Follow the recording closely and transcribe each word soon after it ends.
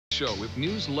Show with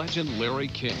news legend Larry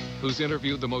King, who's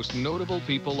interviewed the most notable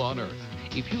people on Earth.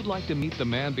 If you'd like to meet the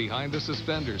man behind the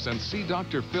suspenders and see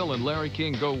Dr. Phil and Larry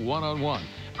King go one-on-one,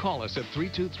 call us at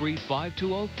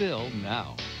 323-520-PHIL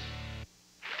now.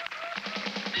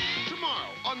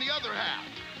 Tomorrow, on The Other Half,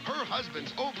 her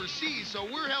husband's overseas, so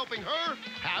we're helping her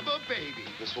have a baby.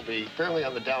 This will be fairly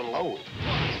on the down low.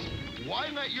 Plus, why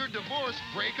let your divorce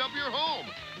break up your home?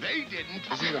 They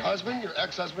didn't. Is it your husband, your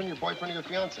ex-husband, your boyfriend, or your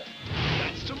fiance?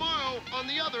 That's tomorrow on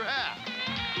The Other Half.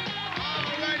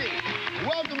 Alrighty,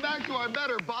 welcome back to our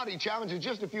Better Body Challenge. In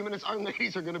just a few minutes, our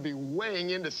ladies are going to be weighing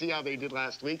in to see how they did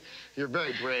last week. You're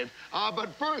very brave. But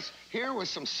first, here with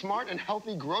some smart and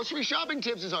healthy grocery shopping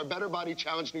tips is our Better Body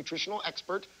Challenge nutritional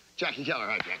expert, Jackie Keller.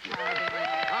 Hi, Jackie.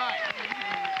 Hi.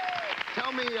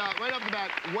 Tell me, right off the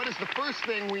bat, what is the first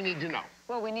thing we need to know?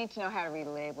 Well, we need to know how to read a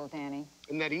label, Danny.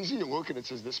 Isn't that easy? You look and it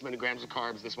says this many grams of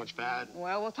carbs, this much fat.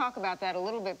 Well, we'll talk about that a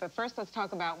little bit, but first let's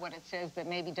talk about what it says that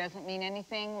maybe doesn't mean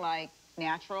anything, like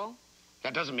natural.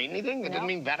 That doesn't mean anything? That doesn't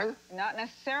mean better? Not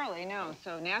necessarily, no.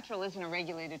 So natural isn't a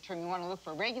regulated term. You want to look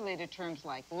for regulated terms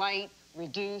like light,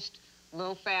 reduced,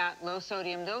 low fat, low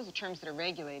sodium. Those are terms that are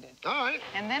regulated. All right.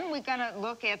 And then we're going to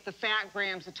look at the fat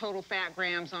grams, the total fat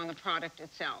grams on the product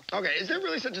itself. Okay, is there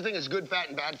really such a thing as good fat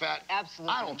and bad fat?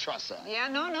 Absolutely. I don't trust that. Yeah,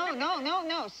 no.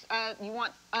 You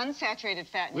want unsaturated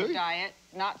fat in your diet,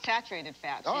 not saturated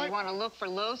fat. So you want to look for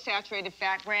low saturated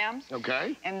fat grams.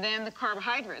 Okay. And then the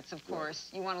carbohydrates, of course.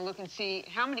 You want to look and see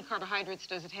how many carbohydrates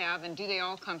does it have, and do they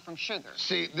all come from sugar?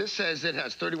 See, this says it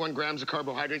has 31 grams of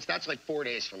carbohydrates. That's like 4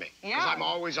 days for me. Yeah. Because I'm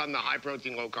always on the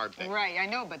high-protein, low-carb thing. Right, I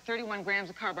know, but 31 grams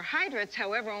of carbohydrates,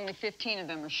 however, only 15 of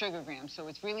them are sugar grams. So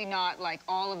it's really not like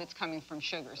all of it's coming from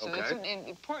sugar. So it's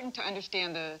important to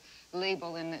understand the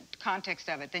label in the context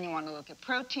of it. Then you want to look at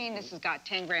protein. This has got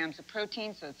 10 grams of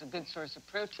protein, so it's a good source of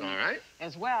protein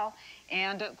as well.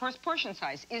 And, of course, portion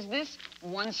size. Is this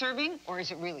 1 serving, or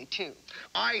is it really 2?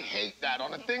 I hate that.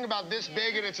 On a thing about this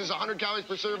big and it says 100 calories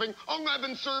per serving,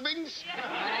 11 servings?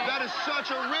 That is such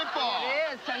a ripoff.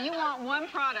 It is. So you want one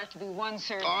product to be 1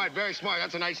 serving. All right, very smart.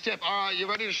 That's a nice tip. All right, you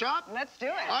ready to shop? Let's do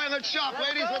it. All right, let's shop,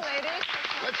 ladies. Go, ladies.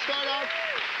 Let's start off.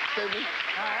 All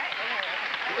right.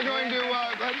 We're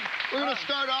going to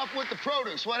start off with the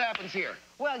produce. What happens here?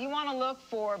 Well, you want to look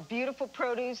for beautiful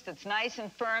produce that's nice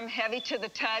and firm, heavy to the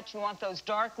touch. You want those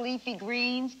dark leafy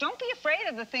greens. Don't be afraid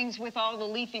of the things with all the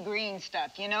leafy green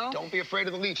stuff, you know? Don't be afraid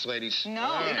of the leaves, ladies.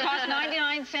 No, it costs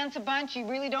 99 cents a bunch. You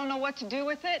really don't know what to do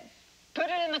with it? Put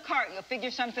it in the cart. You'll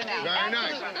figure something out. Very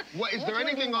nice. Is there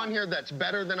anything on here that's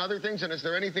better than other things, and is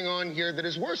there anything on here that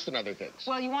is worse than other things?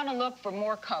 Well, you want to look for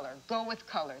more color. Go with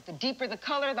color. The deeper the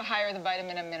color, the higher the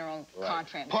vitamin and mineral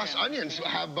content. Plus, onions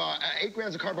have 8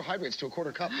 grams of carbohydrates to a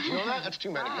quarter cup. Did you know that? That's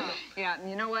too many. Yeah, and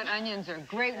you know what? Onions are a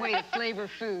great way to flavor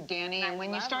food, Danny. And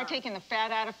when you start taking the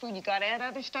fat out of food, you got to add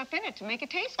other stuff in it to make it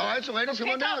taste good. All right, so ladies, come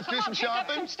on down. Let's do some shopping. Pick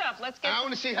up some stuff. Let's get. I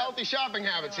want to see healthy shopping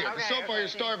habits here. Because so far you're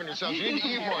starving yourselves. You need to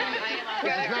eat more.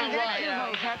 This is not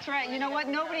right. That's right. You know what?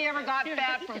 Nobody ever got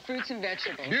fat from fruits and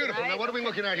vegetables. Beautiful. Now, what are we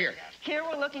looking at here? Here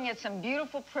we're looking at some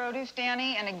beautiful produce,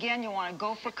 Danny. And again, you want to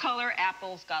go for color.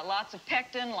 Apples got lots of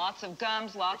pectin, lots of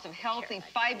gums, lots of healthy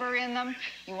fiber in them.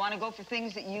 You want to go for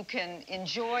things that you can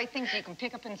enjoy, things you can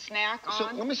pick up and snack on.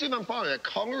 So let me see if I'm following that.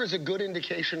 Color is a good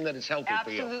indication that it's healthy for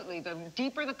you. Absolutely. The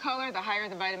deeper the color, the higher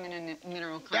the vitamin and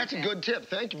mineral content. That's a good tip.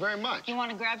 Thank you very much. You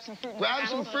want to grab some fruit and Grab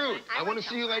some fruit. I want to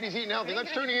see you ladies eating healthy.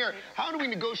 Let's turn to here. How do we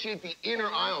negotiate the inner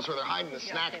aisles where they're hiding the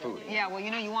snack food? Yeah, well, you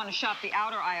know, you want to shop the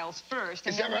outer aisles first.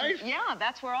 Is that right? Yeah,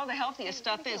 that's where all the healthiest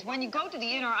stuff is. When you go to the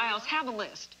inner aisles, have a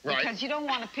list. Right. Because you don't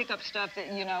want to pick up stuff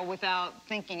that, you know, without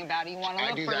thinking about it. You want to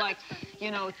look for, like,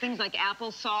 you know, things like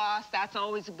applesauce. That's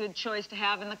always a good choice to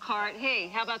have in the cart. Hey,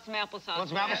 how about some applesauce? Want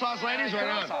some applesauce, ladies? Right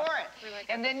on. Go for it.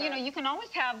 And then, you know, you can always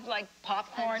have, like,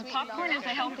 popcorn. Popcorn is a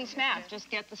healthy snack. Just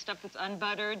get the stuff that's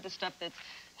unbuttered, the stuff that's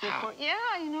good for, yeah,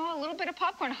 you know, a little bit of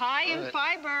popcorn, high in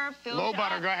fiber. Low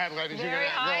butter, go ahead, ladies. Very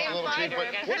high in fiber.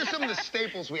 What are some of the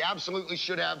staples we absolutely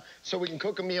should have so we can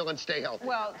cook a meal and stay healthy?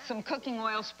 Well, some cooking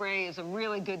oil spray is a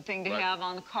really good thing to have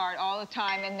on the cart all the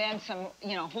time. And then some,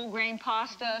 you know, whole grain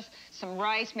pastas, some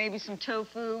rice, maybe some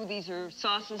tofu. These are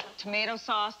sauces, tomato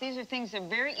sauce. These are things that are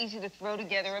very easy to throw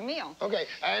together a meal. Okay,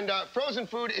 and frozen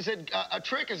food, is it a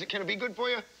trick? Can it be good for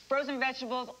you? Frozen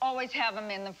vegetables, always have them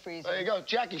in the freezer. There you go.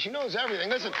 Jackie, she knows everything.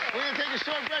 Listen, we're going to take a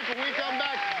short break. When we come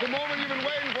back, the moment you've been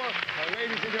waiting for, our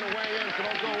ladies are going to weigh in, so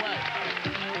don't go away.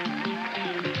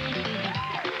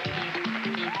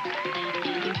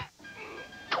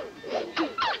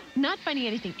 Not finding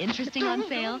anything interesting on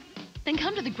sale? Then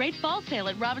come to the Great Fall Sale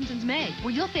at Robinson's May,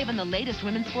 where you'll save on the latest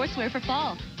women's sportswear for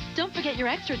fall. Don't forget your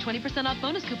extra 20% off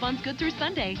bonus coupons good through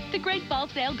Sunday. The great fall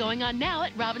sale going on now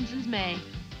at Robinson's May.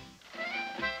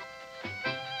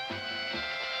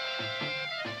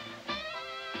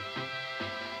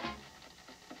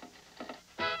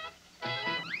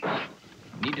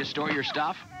 Need to store your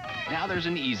stuff? Now there's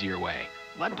an easier way.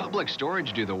 Let Public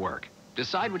Storage do the work.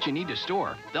 Decide what you need to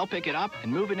store. They'll pick it up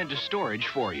and move it into storage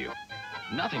for you.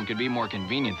 Nothing could be more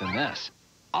convenient than this.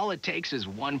 All it takes is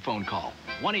one phone call.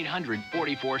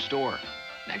 1-800-44-STORE.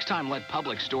 Next time, let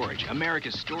Public Storage,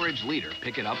 America's storage leader,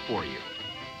 pick it up for you.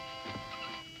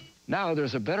 Now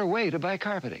there's a better way to buy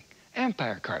carpeting.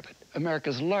 Empire Carpet,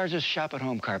 America's largest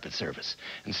shop-at-home carpet service.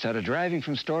 Instead of driving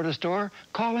from store to store,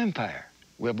 call Empire.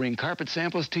 We'll bring carpet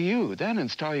samples to you, then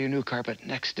install your new carpet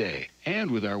next day.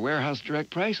 And with our warehouse direct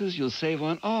prices, you'll save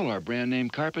on all our brand name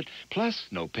carpet, plus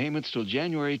no payments till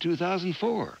January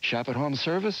 2004. Shop-at-home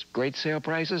service, great sale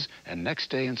prices, and next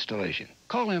day installation.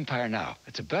 Call Empire now.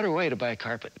 It's a better way to buy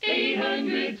carpet.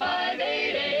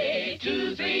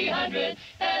 800-588-2300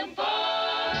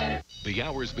 Empire. The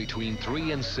hours between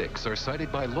 3 and 6 are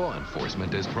cited by law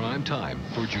enforcement as prime time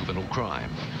for juvenile crime,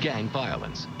 gang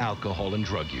violence, alcohol, and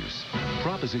drug use.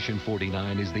 Proposition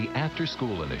 49 is the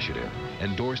after-school initiative,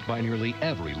 endorsed by nearly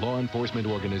every law enforcement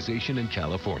organization in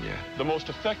California. The most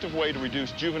effective way to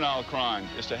reduce juvenile crime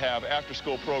is to have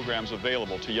after-school programs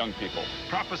available to young people.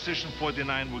 Proposition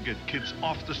 49 will get kids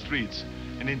off the streets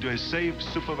and into a safe,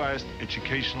 supervised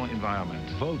educational environment.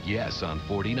 Vote yes on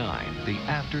 49, the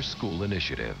after-school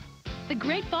initiative. The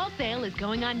great fall sale is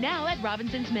going on now at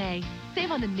Robinson's May.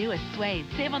 Save on the newest suede,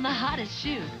 save on the hottest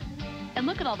shoes. And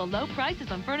look at all the low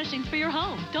prices on furnishings for your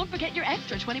home. Don't forget your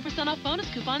extra 20% off bonus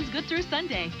coupons good through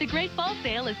Sunday. The great fall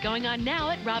sale is going on now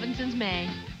at Robinson's May.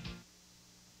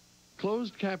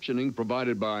 Closed captioning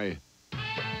provided by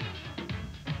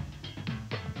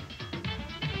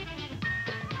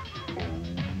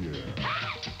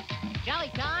Jolly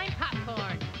time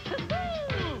popcorn.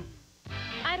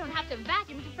 I don't have to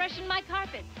vacuum to freshen my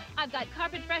carpet. I've got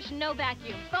Carpet Fresh No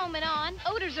Vacuum. Foam it on,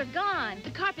 odors are gone.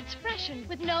 The carpet's freshened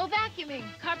with no vacuuming.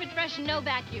 Carpet Fresh No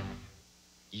Vacuum.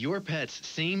 Your pet's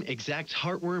same exact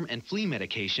heartworm and flea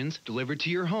medications delivered to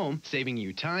your home, saving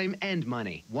you time and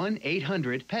money.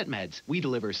 1-800-PET-MEDS. We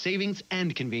deliver savings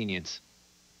and convenience.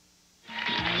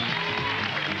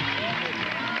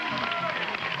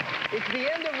 It's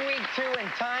the end of week 2 and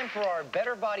time for our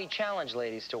Better Body Challenge,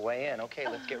 ladies, to weigh in. Okay,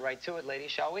 let's get right to it,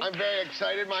 ladies, shall we? I'm very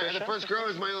excited. The first girl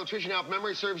is my little Tricia. Now, if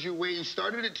memory serves you, you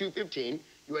started at 215.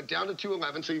 You went down to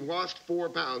 211, so you've lost 4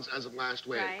 pounds as of last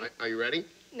weigh. Right. Are you ready?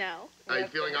 No. Are you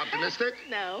feeling optimistic?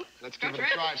 No. Let's give it a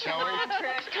try, shall we? Come on,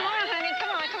 honey. Come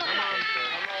on. Come on,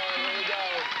 here we go.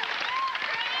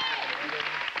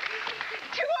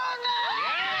 209!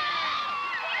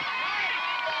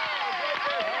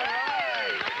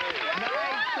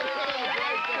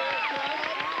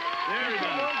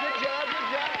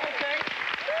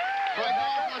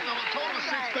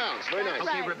 Very nice.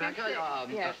 Okay,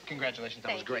 Rebecca, congratulations.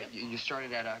 That was great. You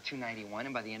started at 291,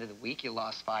 and by the end of the week, you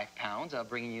lost 5 pounds,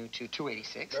 bringing you to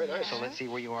 286. Very nice. So let's see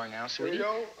where you are now, sweetie. Here we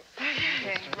go.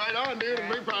 Okay. Right on, dude. I'm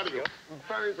very proud of you. I'm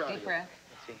very proud of you. Deep breath.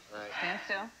 Let's see. Right. Stand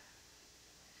still.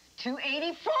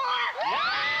 284!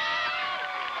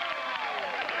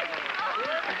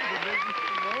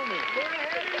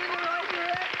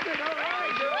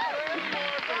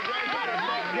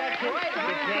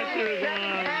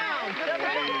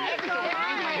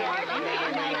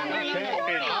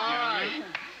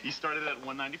 You started at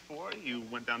 194, you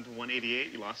went down to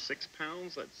 188, you lost 6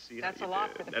 pounds. Let's see. That's a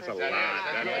lot for the That's first a lot.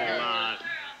 time. That's a lot.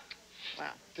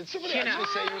 Wow. Did somebody actually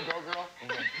say you go, girl?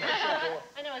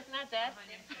 I know, it's not that.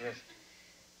 Yes.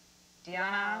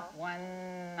 Deanna,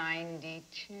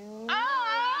 192. Oh!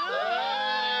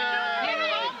 You're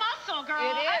all muscle, girl.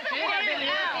 It is. I've been working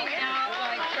out.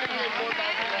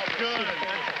 That's good.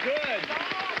 That's good.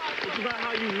 It's about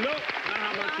how you look, not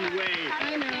how much you weigh.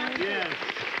 I know. Yes.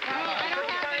 I don't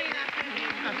have any of that.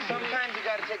 Sometimes you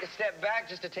got to take a step back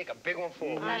just to take a big one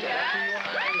forward. Look at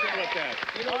that.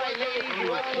 You know what, ladies?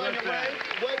 What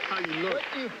What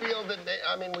do you feel that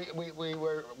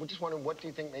we just wondering, what do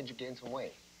you think made you gain some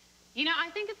weight? You know,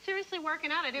 I think it's seriously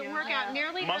working out. I didn't work out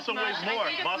nearly Muscle as much. weighs more. I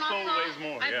think it's Muscle weighs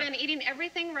more, I've yeah. been eating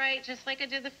everything right, just like I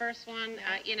did the first one.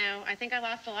 You know, I think I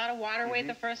lost a lot of water weight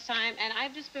the first time, and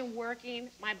I've just been working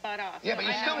my butt off. Yeah, but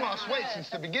you still lost weight since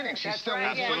the beginning. She's still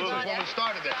lost weight since when we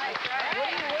started this.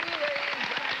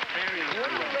 What do you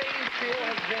ladies feel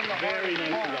has been the hardest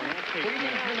part? What do you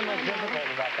think has been the most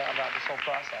difficult about this whole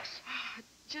process?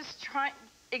 Just trying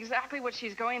exactly what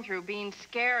she's going through, being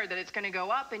scared that it's going to go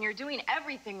up, and you're doing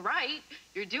everything right.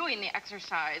 You're doing the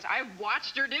exercise. I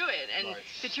watched her do it, and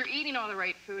that you're eating all the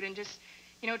right food, and just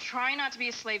you know, trying not to be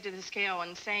a slave to the scale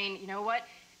and saying, you know what,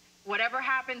 whatever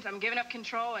happens, I'm giving up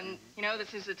control, and, you know,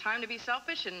 this is the time to be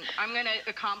selfish, and I'm going to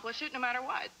accomplish it no matter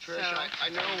what. Trish, so. I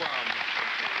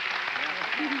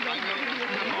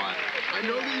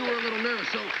know that you were a little nervous,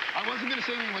 so I wasn't going to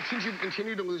say anything, but since you've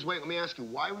continued to lose weight, let me ask you,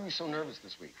 why were you so nervous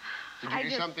this week? Did you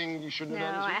do something you shouldn't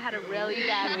have done this week? No, I had a really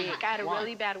bad week. I had a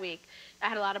really bad week. I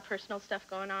had a lot of personal stuff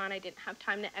going on. I didn't have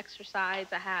time to exercise.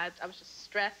 I was just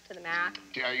stressed to the max.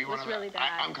 Yeah, it was really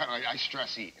bad. I'm kind of like, I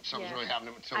stress eat. If something's really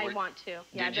happening, so I want to.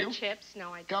 Yeah, did you? Chips.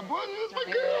 No, I didn't. God bless you, that's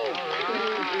my girl.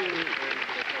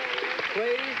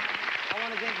 Ladies, I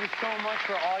want to thank you so much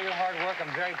for all your hard work.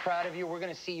 I'm very proud of you. We're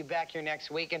going to see you back here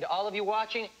next week. And to all of you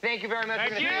watching, thank you very much.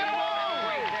 Thank you.